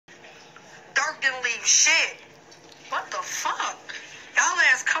didn't leave shit. What the fuck? Y'all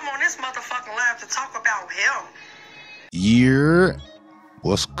ass come on this motherfucking live to talk about him. Yeah,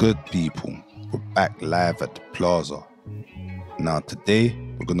 what's good, people? We're back live at the plaza. Now today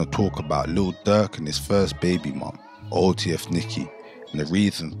we're gonna talk about Lil Durk and his first baby mom, OTF Nikki, and the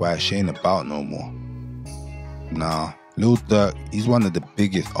reasons why she ain't about no more. Now, Lil Durk, he's one of the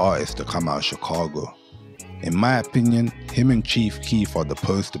biggest artists to come out of Chicago. In my opinion, him and Chief Keef are the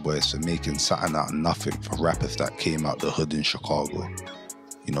poster boys for making something out of nothing for rappers that came out the hood in Chicago.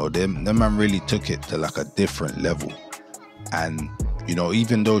 You know, them man really took it to like a different level. And, you know,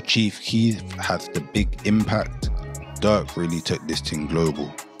 even though Chief Keef has the big impact, Durk really took this thing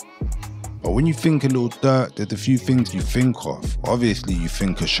global. But when you think of Lil Durk, there's a few things you think of. Obviously, you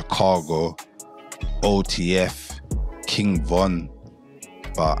think of Chicago, OTF, Covone.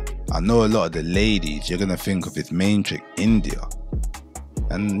 But I know a lot of the ladies, you're going to think of his main chick, India.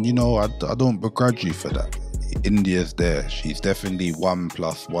 And, you know, I don't begrudge you for that. India's there. She's definitely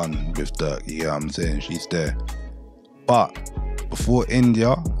 1+1 with Durk. You know what I'm saying? She's there. But before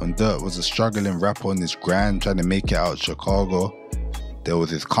India, when Durk was a struggling rapper on his grind, trying to make it out of Chicago, there was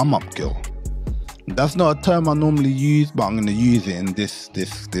his come-up girl. That's not a term I normally use, but I'm going to use it in this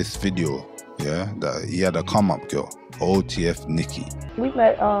video. Yeah, that he had a come-up girl, OTF Nikki. We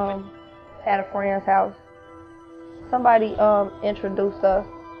met at a friend's house. Somebody introduced us,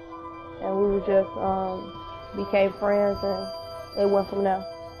 and we were just became friends, and it went from there.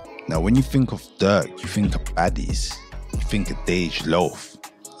 Now, when you think of Durk, you think of baddies. You think of Dej Loaf.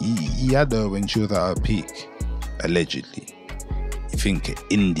 He had her when she was at her peak, allegedly. You think of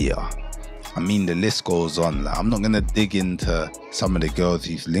India. I mean, the list goes on. Like, I'm not gonna dig into some of the girls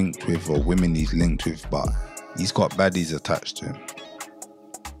he's linked with or women he's linked with, but he's got baddies attached to him.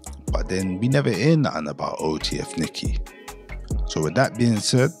 But then we never hear nothing about OTF Nikki. So with that being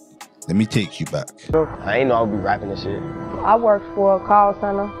said, let me take you back. I ain't know I would be rapping this shit. I worked for a call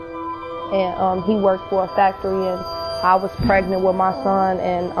center, and he worked for a factory, and I was pregnant with my son,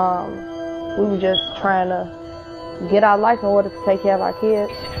 and we were just trying to get our life in order to take care of our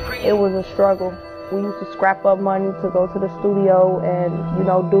kids. It was a struggle. We used to scrap up money to go to the studio and, you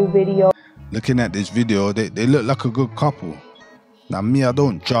know, do video. Looking at this video, they look like a good couple. Now me, I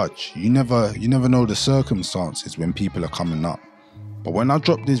don't judge. You never know the circumstances when people are coming up. But when I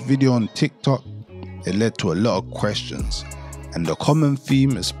dropped this video on TikTok, it led to a lot of questions. And the common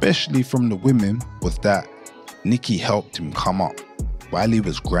theme, especially from the women, was that Nikki helped him come up while he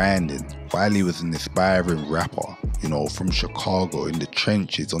was grinding, while he was an aspiring rapper, you know, from Chicago, in the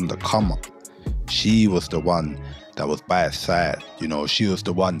trenches, on the come up. She was the one that was by his side, you know, she was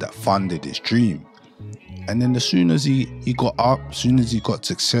the one that funded his dream. And then as soon as he got up, as soon as he got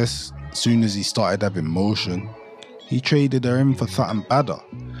success, as soon as he started having motion, he traded her in for something better.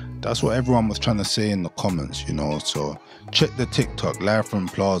 That's what everyone was trying to say in the comments, you know. So check the TikTok, live from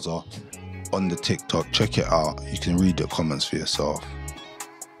Plaza on the TikTok, check it out. You can read the comments for yourself.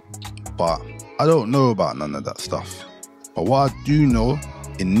 But I don't know about none of that stuff. But what I do know,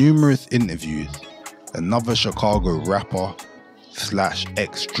 in numerous interviews, another Chicago rapper /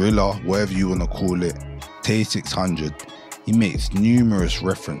 ex-driller, whatever you want to call it, Tay600, he makes numerous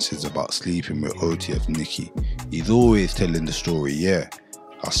references about sleeping with OTF Nikki. He's always telling the story, yeah,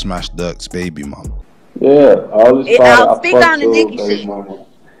 I smashed Durk's baby mom. Yeah, I always I'll speak on the Nikki shit.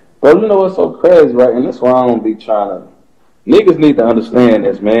 But you know what's so crazy, right? And that's why I don't be trying to. Niggas need to understand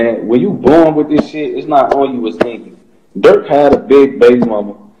this, man. When you born with this shit, it's not on you, it's in you. Durk had a big baby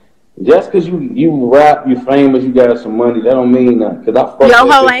mama. Just cause you rap, you famous, you got some money, that don't mean nothing. Cause I fucked Yo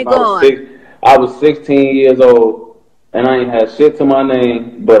ho ain't going. I was 16 years old, and I ain't had shit to my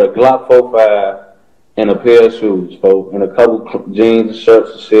name but a Glock 45 and a pair of shoes, folks, and a couple jeans and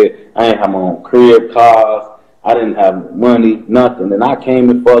shirts and shit. I ain't have my own crib, cars. I didn't have money, nothing. And I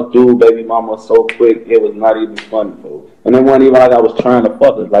came and fucked dude, baby mama so quick, it was not even funny, folks. And it wasn't even like I was trying to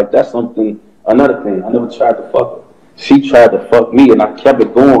fuck her. Like, that's something, another thing. I never tried to fuck her. She tried to fuck me, and I kept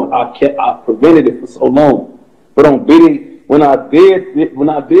it going. I prevented it for so long. But on Biddy, when I did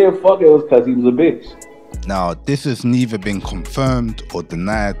fuck, it was because he was a bitch. Now, this has neither been confirmed or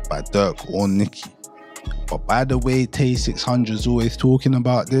denied by Durk or Nikki. But by the way Tay600 is always talking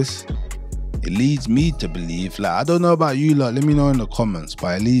about this, it leads me to believe, like, I don't know about you lot, let me know in the comments,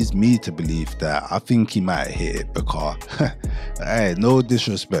 but it leads me to believe that I think he might hit it because, hey, no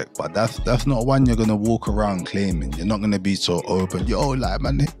disrespect, but that's not one you're gonna walk around claiming. You're not gonna be so open, yo, like,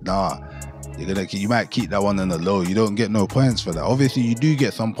 man, nah. You might keep that one on the low. You don't get no points for that. Obviously, you do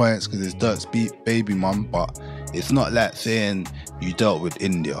get some points because it's Durk's baby mum, but it's not like saying you dealt with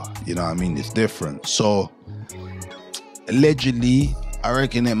India. You know what I mean? It's different. So, allegedly, I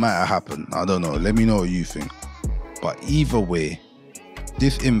reckon it might have happened. I don't know. Let me know what you think. But either way,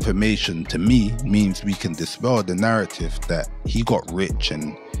 this information to me means we can dispel the narrative that he got rich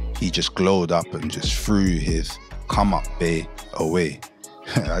and he just glowed up and just threw his come up bay away.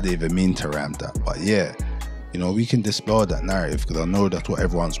 I didn't even mean to rhyme that, but yeah, you know, we can dispel that narrative because I know that's what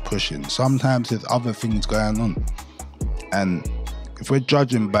everyone's pushing. Sometimes there's other things going on, and if we're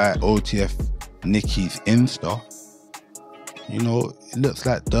judging by OTF Nikkie's Insta, you know, it looks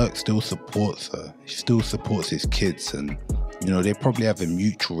like Durk still supports her. He still supports his kids, and you know, they probably have a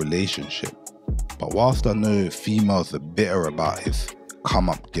mutual relationship. But whilst I know females are bitter about his come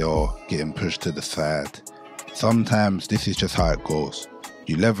up girl getting pushed to the side, sometimes this is just how it goes.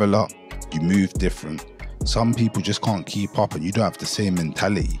 You level up, you move different. Some people just can't keep up and you don't have the same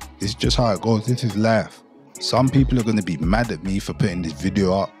mentality. This is just how it goes. This is life. Some people are going to be mad at me for putting this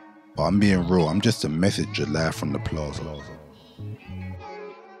video up, but I'm being real. I'm just a messenger live from the plaza.